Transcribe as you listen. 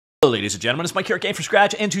Hello ladies and gentlemen, it's Mike here at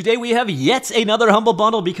Gamefromscratch, and today we have yet another Humble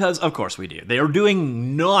Bundle because, of course we do. They are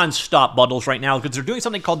doing non-stop bundles right now because they're doing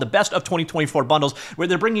something called the Best of 2024 Bundles, where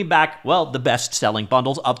they're bringing back, well, the best-selling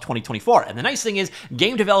bundles of 2024. And the nice thing is,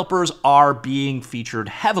 game developers are being featured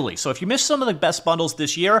heavily. So if you missed some of the best bundles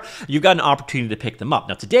this year, you've got an opportunity to pick them up.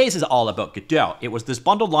 Now today's is all about Godot. It was this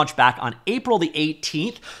bundle launched back on April the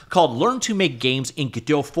 18th called Learn to Make Games in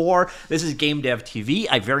Godot 4. This is GameDevTV.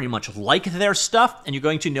 I very much like their stuff, and you're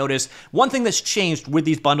going to notice one thing that's changed with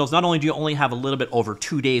these bundles. Not only do you only have a little bit over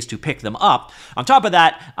 2 days to pick them up, on top of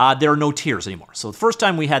that, there are no tiers anymore. So the first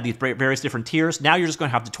time we had these various different tiers. Now you're just going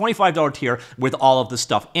to have the $25 tier with all of the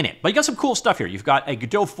stuff in it. But you got some cool stuff here. You've got a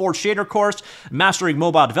Godot 4 shader course, mastering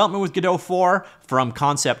mobile development with Godot 4 from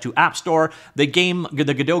concept to App Store. The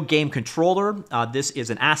Godot game controller. This is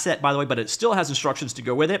an asset, by the way, but it still has instructions to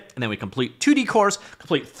go with it. And then we complete 2D course,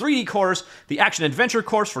 complete 3D course, the action adventure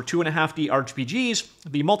course for 2.5D RPGs,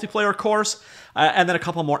 the multiplayer course, and then a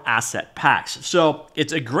couple more asset packs. So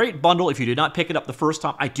it's a great bundle if you did not pick it up the first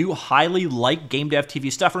time. I do highly like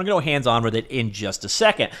GameDevTV stuff, and I'm going to go hands-on with it in just a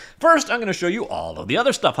second. First, I'm going to show you all of the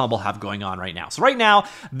other stuff Humble have going on right now. So right now,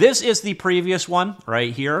 this is the previous one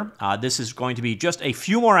right here. This is going to be just a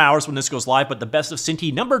few more hours when this goes live, but the Best of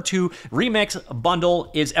Cinti #2 Remix bundle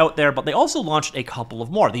is out there, but they also launched a couple of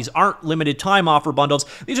more. These aren't limited time offer bundles.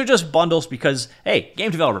 These are just bundles because, hey, game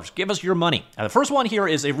developers, give us your money. Now, the first one here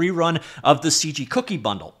is a rerun of the CG Cookie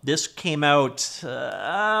bundle. This came out,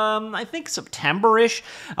 I think September-ish.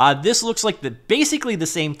 This looks like basically the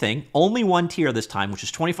same thing, only one tier this time, which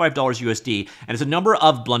is $25 USD, and it's a number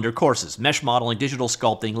of Blender courses: mesh modeling, digital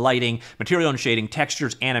sculpting, lighting, material and shading,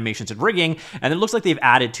 textures, animations, and rigging, and it looks like they've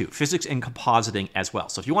added to physics and compositing as well.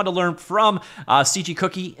 So if you want to learn from CG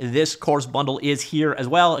Cookie, this course bundle is here as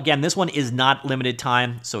well. Again, this one is not limited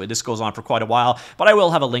time, so this goes on for quite a while, but I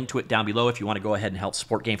will have a link to it down below if you want to go ahead and help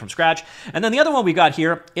support Game from Scratch. And then the other one we got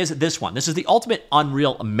here is this one. This is the Ultimate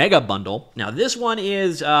Unreal Mega Bundle. Now, this one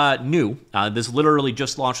is new. This literally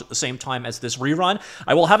just launched at the same time as this rerun.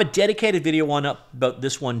 I will have a dedicated video one up about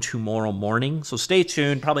this one tomorrow morning, so stay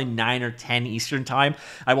tuned, probably 9 or 10 Eastern time.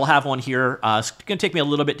 I will have one here. It's going to take me a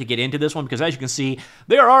little bit to get into this one because, as you can see,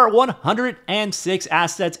 there are 106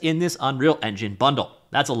 assets in this Unreal Engine bundle.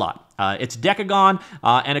 That's a lot. It's Decagon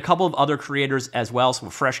and a couple of other creators as well, so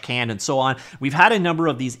Fresh Canned and so on. We've had a number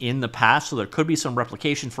of these in the past, so there could be some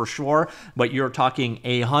replication for sure, but you're talking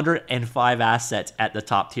 105 assets at the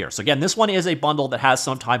top tier. So again, this one is a bundle that has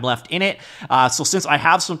some time left in it. So since I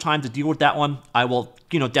have some time to deal with that one, I will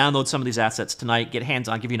download some of these assets tonight, get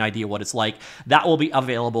hands-on, give you an idea what it's like. That will be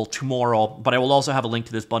available tomorrow, but I will also have a link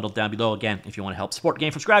to this bundle down below, again, if you want to help support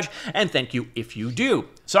Game from Scratch, and thank you if you do.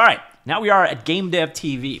 So all right, now we are at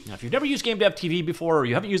GameDevTV. Now, if you've never used GameDevTV before, or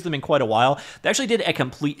you haven't used them in quite a while, they actually did a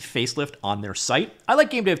complete facelift on their site. I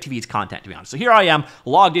like GameDevTV's content, to be honest. So here I am,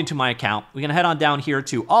 logged into my account. We're going to head on down here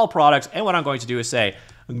to All Products, and what I'm going to do is say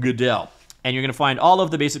Godot. And you're going to find all of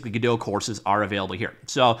the basically Godot courses are available here.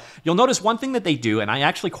 So you'll notice one thing that they do, and I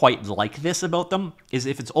actually quite like this about them, is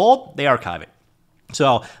if it's old, they archive it.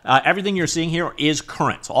 So everything you're seeing here is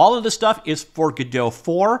current. So all of this stuff is for Godot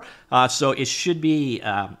 4. So it should be,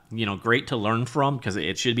 great to learn from because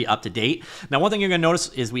it should be up to date. Now, one thing you're going to notice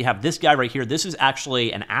is we have this guy right here. This is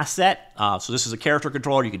actually an asset. So this is a character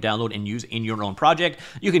controller you can download and use in your own project.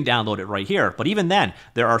 You can download it right here. But even then,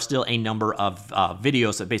 there are still a number of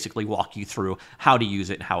videos that basically walk you through how to use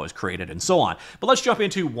it, how it's created, and so on. But let's jump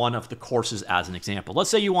into one of the courses as an example. Let's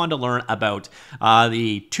say you wanted to learn about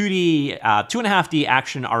the 2.5D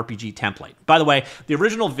action RPG template. By the way, the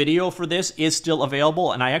original video for this is still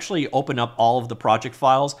available, and I actually open up all of the project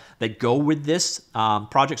files that go with this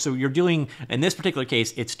project. So you're doing, in this particular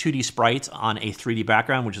case, it's 2D sprites on a 3D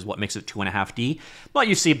background, which is what makes it 2.5D. But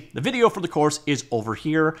you see, the video for the course is over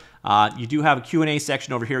here. You do have a Q&A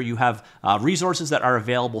section over here. You have resources that are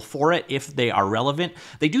available for it if they are relevant.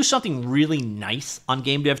 They do something really nice on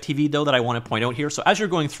GameDevTV, though, that I want to point out here. So as you're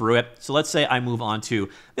going through it, so let's say I move on to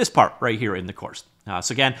this part right here in the course.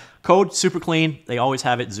 So again, code super clean. They always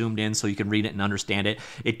have it zoomed in so you can read it and understand it.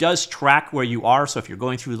 It does track where you are. So if you're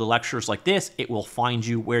going through the lectures like this, it will find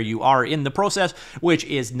you where you are in the process, which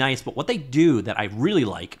is nice. But what they do that I really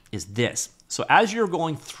like is this. So as you're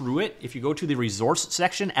going through it, if you go to the resource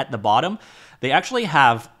section at the bottom, they actually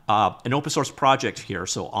have an open source project here.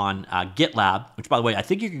 So on GitLab, which by the way, I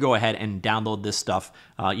think you can go ahead and download this stuff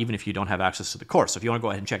even if you don't have access to the course. So if you want to go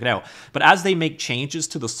ahead and check it out. But as they make changes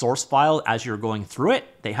to the source file as you're going through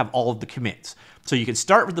it, they have all of the commits. So you can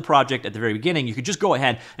start with the project at the very beginning. You could just go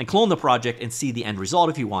ahead and clone the project and see the end result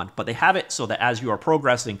if you want, but they have it so that as you are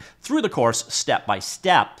progressing through the course step by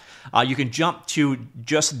step, you can jump to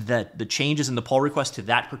just the changes in the pull request to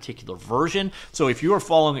that particular version. So if you are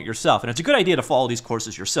following it yourself, and it's a good idea to follow these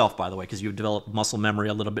courses yourself, by the way, because you develop muscle memory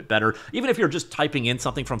a little bit better. Even if you're just typing in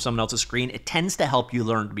something from someone else's screen, it tends to help you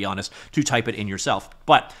learn, to be honest, to type it in yourself.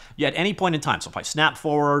 But at any point in time, so if I snap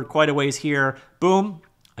forward quite a ways here, boom,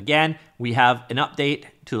 again, we have an update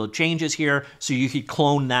to the changes here, so you could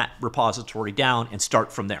clone that repository down and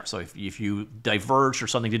start from there. So if you diverged or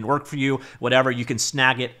something didn't work for you, whatever, you can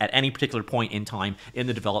snag it at any particular point in time in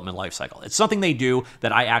the development lifecycle. It's something they do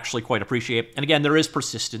that I actually quite appreciate. And again, there is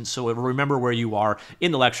persistence, so it will remember where you are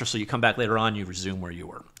in the lecture, so you come back later on, you resume where you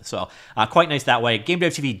were. So quite nice that way.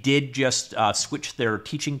 GameDevTV did just switch their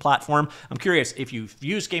teaching platform. I'm curious if you've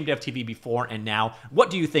used GameDevTV before and now,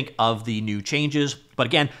 what do you think of the new changes? But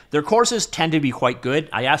again, their courses tend to be quite good.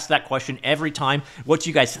 I ask that question every time. What do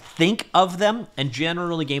you guys think of them? And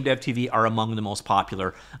generally, GameDevTV are among the most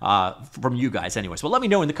popular from you guys anyways. But let me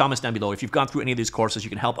know in the comments down below if you've gone through any of these courses. You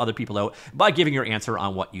can help other people out by giving your answer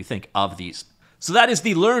on what you think of these. So that is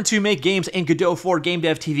the Learn to Make Games in Godot for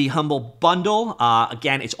GameDevTV Humble Bundle.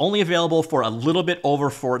 Again, it's only available for a little bit over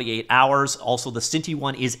 48 hours. Also, the Cinti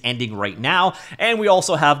one is ending right now. And we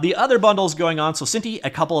also have the other bundles going on. So Cinti, a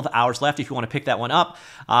couple of hours left if you want to pick that one up.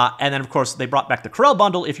 And then, of course, they brought back the Corel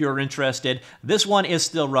bundle if you're interested. This one is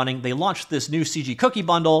still running. They launched this new CG Cookie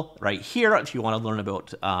bundle right here if you want to learn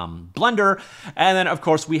about Blender. And then, of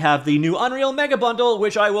course, we have the new Unreal Mega Bundle,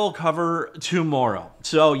 which I will cover tomorrow.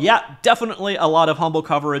 So yeah, definitely a lot of Humble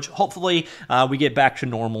coverage. Hopefully we get back to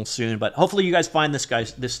normal soon, but hopefully you guys find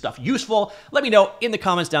this stuff useful. Let me know in the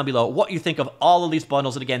comments down below what you think of all of these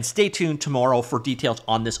bundles. And again, stay tuned tomorrow for details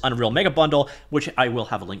on this Unreal Mega Bundle, which I will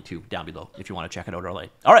have a link to down below if you want to check it out early.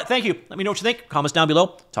 All right, thank you. Let me know what you think. Comments down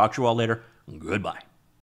below. Talk to you all later. Goodbye.